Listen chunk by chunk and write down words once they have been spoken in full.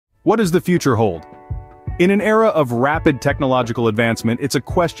What does the future hold? In an era of rapid technological advancement, it's a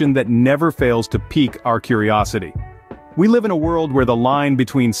question that never fails to pique our curiosity. We live in a world where the line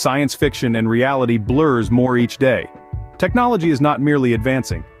between science fiction and reality blurs more each day. Technology is not merely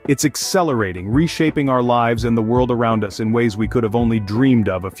advancing, it's accelerating, reshaping our lives and the world around us in ways we could have only dreamed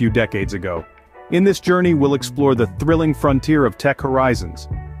of a few decades ago. In this journey, we'll explore the thrilling frontier of tech horizons.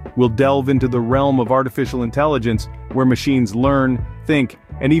 We'll delve into the realm of artificial intelligence, where machines learn, think,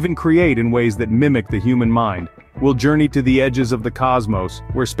 and even create in ways that mimic the human mind. We'll journey to the edges of the cosmos,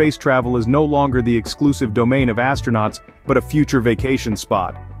 where space travel is no longer the exclusive domain of astronauts, but a future vacation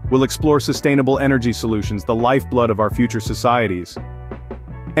spot. We'll explore sustainable energy solutions, the lifeblood of our future societies.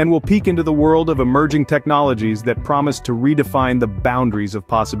 And we'll peek into the world of emerging technologies that promise to redefine the boundaries of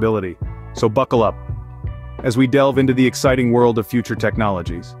possibility. So buckle up as we delve into the exciting world of future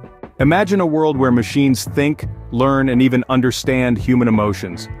technologies. Imagine a world where machines think, learn, and even understand human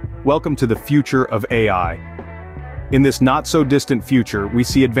emotions. Welcome to the future of AI. In this not-so-distant future, we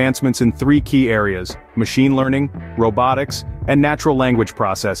see advancements in three key areas: machine learning, robotics, and natural language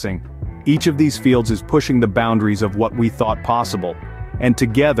processing. Each of these fields is pushing the boundaries of what we thought possible, and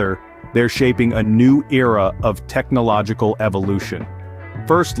together, they're shaping a new era of technological evolution.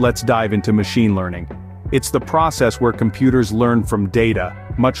 First, let's dive into machine learning. It's the process where computers learn from data,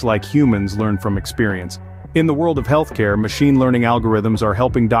 much like humans learn from experience. In the world of healthcare, machine learning algorithms are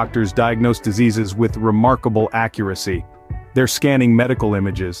helping doctors diagnose diseases with remarkable accuracy. They're scanning medical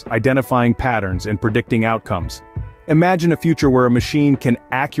images, identifying patterns, and predicting outcomes. Imagine a future where a machine can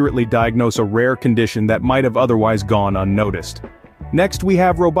accurately diagnose a rare condition that might have otherwise gone unnoticed. Next, we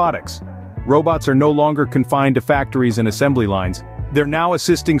have robotics. Robots are no longer confined to factories and assembly lines. They're now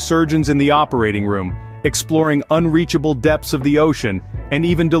assisting surgeons in the operating room, exploring unreachable depths of the ocean, and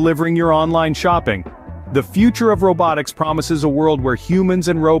even delivering your online shopping. The future of robotics promises a world where humans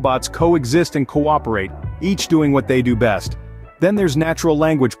and robots coexist and cooperate, each doing what they do best. Then there's natural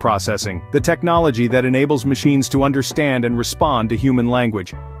language processing, the technology that enables machines to understand and respond to human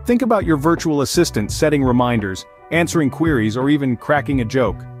language. Think about your virtual assistant setting reminders, answering queries, or even cracking a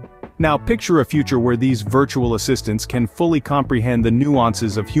joke. Now picture a future where these virtual assistants can fully comprehend the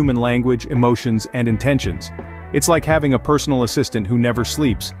nuances of human language, emotions, and intentions. It's like having a personal assistant who never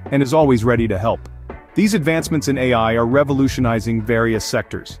sleeps and is always ready to help. These advancements in AI are revolutionizing various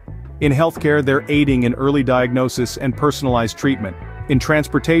sectors. In healthcare, they're aiding in early diagnosis and personalized treatment. In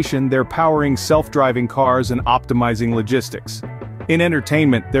transportation, they're powering self-driving cars and optimizing logistics. In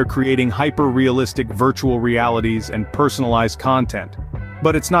entertainment, they're creating hyper-realistic virtual realities and personalized content.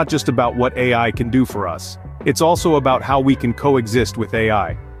 But it's not just about what AI can do for us. It's also about how we can coexist with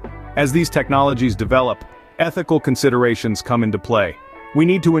AI. As these technologies develop, ethical considerations come into play. We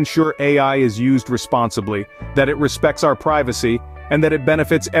need to ensure AI is used responsibly, that it respects our privacy, and that it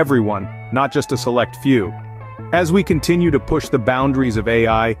benefits everyone, not just a select few. As we continue to push the boundaries of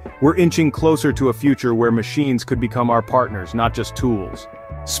AI, we're inching closer to a future where machines could become our partners, not just tools.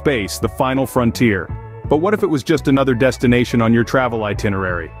 Space, the final frontier. But what if it was just another destination on your travel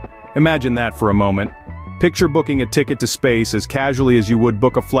itinerary? Imagine that for a moment. Picture booking a ticket to space as casually as you would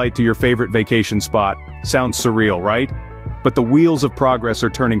book a flight to your favorite vacation spot. Sounds surreal, right? But the wheels of progress are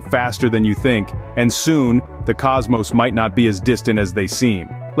turning faster than you think, and soon, the cosmos might not be as distant as they seem.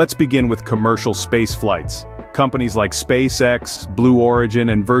 Let's begin with commercial space flights. Companies like SpaceX, Blue Origin,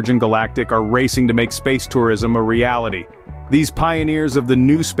 and Virgin Galactic are racing to make space tourism a reality. These pioneers of the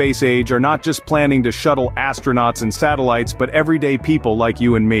new space age are not just planning to shuttle astronauts and satellites, but everyday people like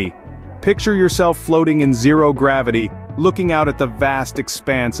you and me. Picture yourself floating in zero gravity, looking out at the vast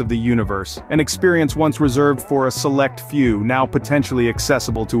expanse of the universe, an experience once reserved for a select few, now potentially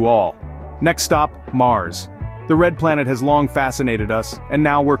accessible to all. Next stop, Mars. The red planet has long fascinated us, and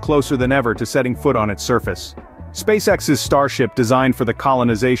now we're closer than ever to setting foot on its surface. SpaceX's Starship, designed for the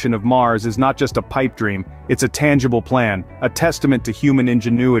colonization of Mars, is not just a pipe dream, it's a tangible plan, a testament to human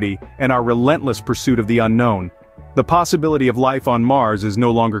ingenuity and our relentless pursuit of the unknown. The possibility of life on Mars is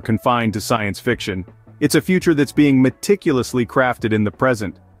no longer confined to science fiction. It's a future that's being meticulously crafted in the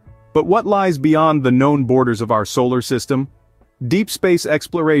present. But what lies beyond the known borders of our solar system? Deep space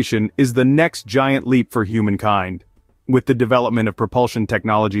exploration is the next giant leap for humankind. With the development of propulsion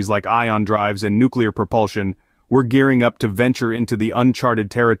technologies like ion drives and nuclear propulsion, we're gearing up to venture into the uncharted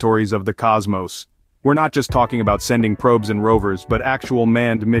territories of the cosmos. We're not just talking about sending probes and rovers, but actual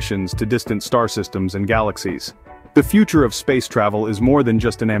manned missions to distant star systems and galaxies. The future of space travel is more than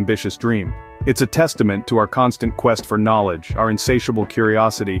just an ambitious dream. It's a testament to our constant quest for knowledge, our insatiable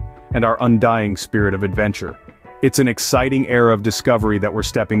curiosity, and our undying spirit of adventure. It's an exciting era of discovery that we're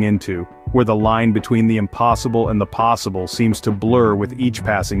stepping into, where the line between the impossible and the possible seems to blur with each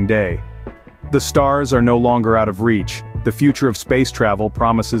passing day. The stars are no longer out of reach. The future of space travel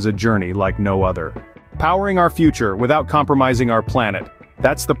promises a journey like no other. Powering our future without compromising our planet.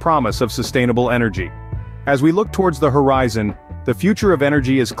 That's the promise of sustainable energy. As we look towards the horizon, the future of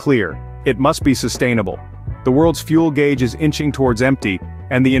energy is clear. It must be sustainable. The world's fuel gauge is inching towards empty,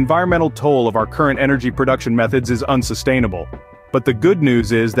 and the environmental toll of our current energy production methods is unsustainable. But the good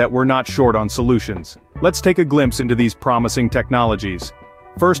news is that we're not short on solutions. Let's take a glimpse into these promising technologies.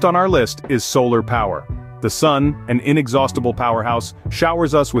 First on our list is solar power. The sun, an inexhaustible powerhouse,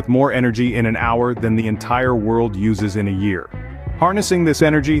 showers us with more energy in an hour than the entire world uses in a year. Harnessing this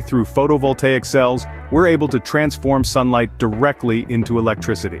energy through photovoltaic cells, we're able to transform sunlight directly into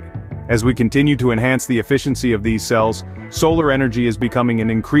electricity. As we continue to enhance the efficiency of these cells, solar energy is becoming an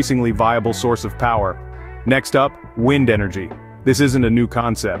increasingly viable source of power. Next up, wind energy. This isn't a new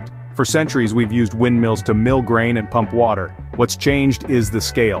concept. For centuries we've used windmills to mill grain and pump water. What's changed is the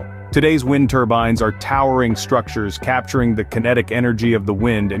scale. Today's wind turbines are towering structures capturing the kinetic energy of the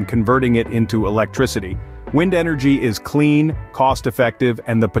wind and converting it into electricity. Wind energy is clean, cost-effective,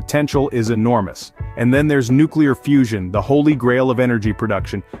 and the potential is enormous. And then there's nuclear fusion, the holy grail of energy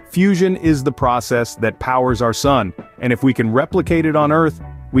production. Fusion is the process that powers our sun, and if we can replicate it on Earth,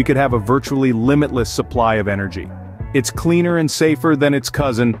 we could have a virtually limitless supply of energy. It's cleaner and safer than its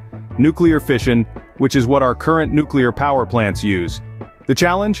cousin, nuclear fission, which is what our current nuclear power plants use. The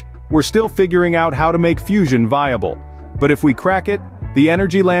challenge? We're still figuring out how to make fusion viable. But if we crack it, the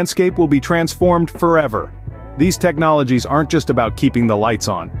energy landscape will be transformed forever. These technologies aren't just about keeping the lights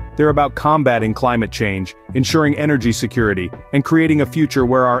on, they're about combating climate change, ensuring energy security, and creating a future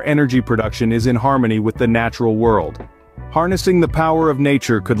where our energy production is in harmony with the natural world. Harnessing the power of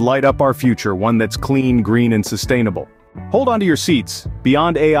nature could light up our future, one that's clean, green, and sustainable. Hold on to your seats.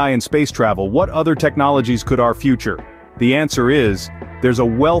 Beyond AI and space travel, what other technologies could our future? The answer is, there's a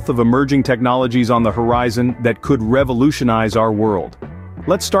wealth of emerging technologies on the horizon that could revolutionize our world.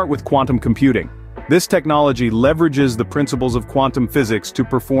 Let's start with quantum computing. This technology leverages the principles of quantum physics to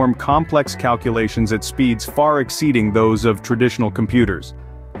perform complex calculations at speeds far exceeding those of traditional computers.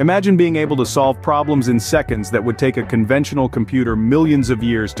 Imagine being able to solve problems in seconds that would take a conventional computer millions of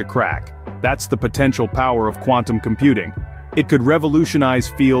years to crack. That's the potential power of quantum computing. It could revolutionize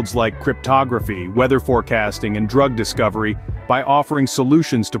fields like cryptography, weather forecasting, and drug discovery by offering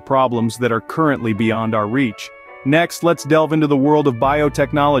solutions to problems that are currently beyond our reach. Next, let's delve into the world of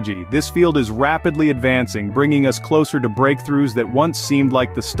biotechnology. This field is rapidly advancing, bringing us closer to breakthroughs that once seemed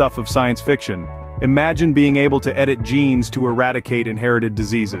like the stuff of science fiction. Imagine being able to edit genes to eradicate inherited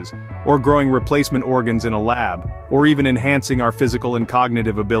diseases, or growing replacement organs in a lab, or even enhancing our physical and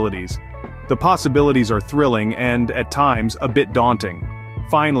cognitive abilities. The possibilities are thrilling and, at times, a bit daunting.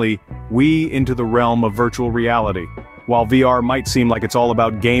 Finally, we into the realm of virtual reality. While VR might seem like it's all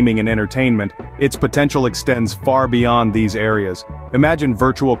about gaming and entertainment, its potential extends far beyond these areas. Imagine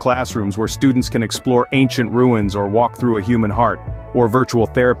virtual classrooms where students can explore ancient ruins or walk through a human heart, or virtual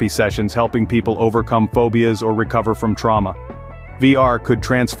therapy sessions helping people overcome phobias or recover from trauma. VR could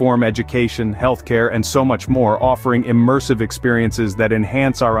transform education, healthcare, and so much more, offering immersive experiences that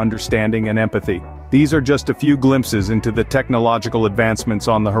enhance our understanding and empathy. These are just a few glimpses into the technological advancements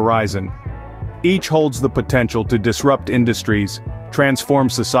on the horizon. Each holds the potential to disrupt industries,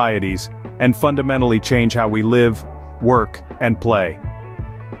 transform societies, and fundamentally change how we live, work, and play.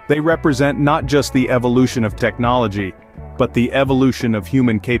 They represent not just the evolution of technology, but the evolution of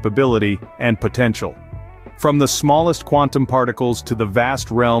human capability and potential. From the smallest quantum particles to the vast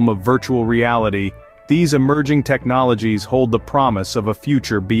realm of virtual reality, these emerging technologies hold the promise of a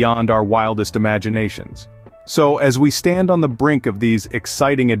future beyond our wildest imaginations. So, as we stand on the brink of these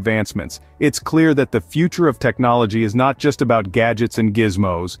exciting advancements, it's clear that the future of technology is not just about gadgets and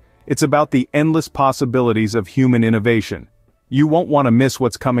gizmos, it's about the endless possibilities of human innovation. You won't want to miss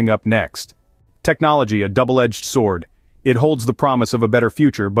what's coming up next. Technology, a double-edged sword. It holds the promise of a better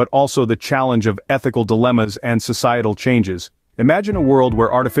future, but also the challenge of ethical dilemmas and societal changes. Imagine a world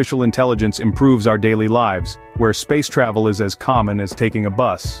where artificial intelligence improves our daily lives, where space travel is as common as taking a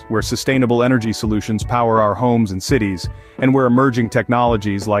bus, where sustainable energy solutions power our homes and cities, and where emerging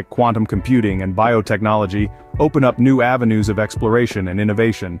technologies like quantum computing and biotechnology open up new avenues of exploration and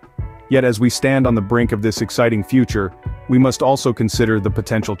innovation. Yet as we stand on the brink of this exciting future, we must also consider the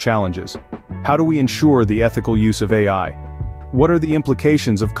potential challenges. How do we ensure the ethical use of AI? What are the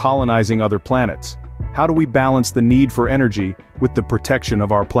implications of colonizing other planets? How do we balance the need for energy with the protection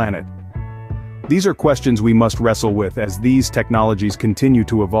of our planet? These are questions we must wrestle with as these technologies continue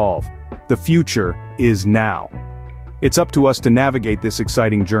to evolve. The future is now. It's up to us to navigate this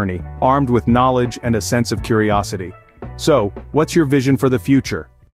exciting journey, armed with knowledge and a sense of curiosity. So, what's your vision for the future?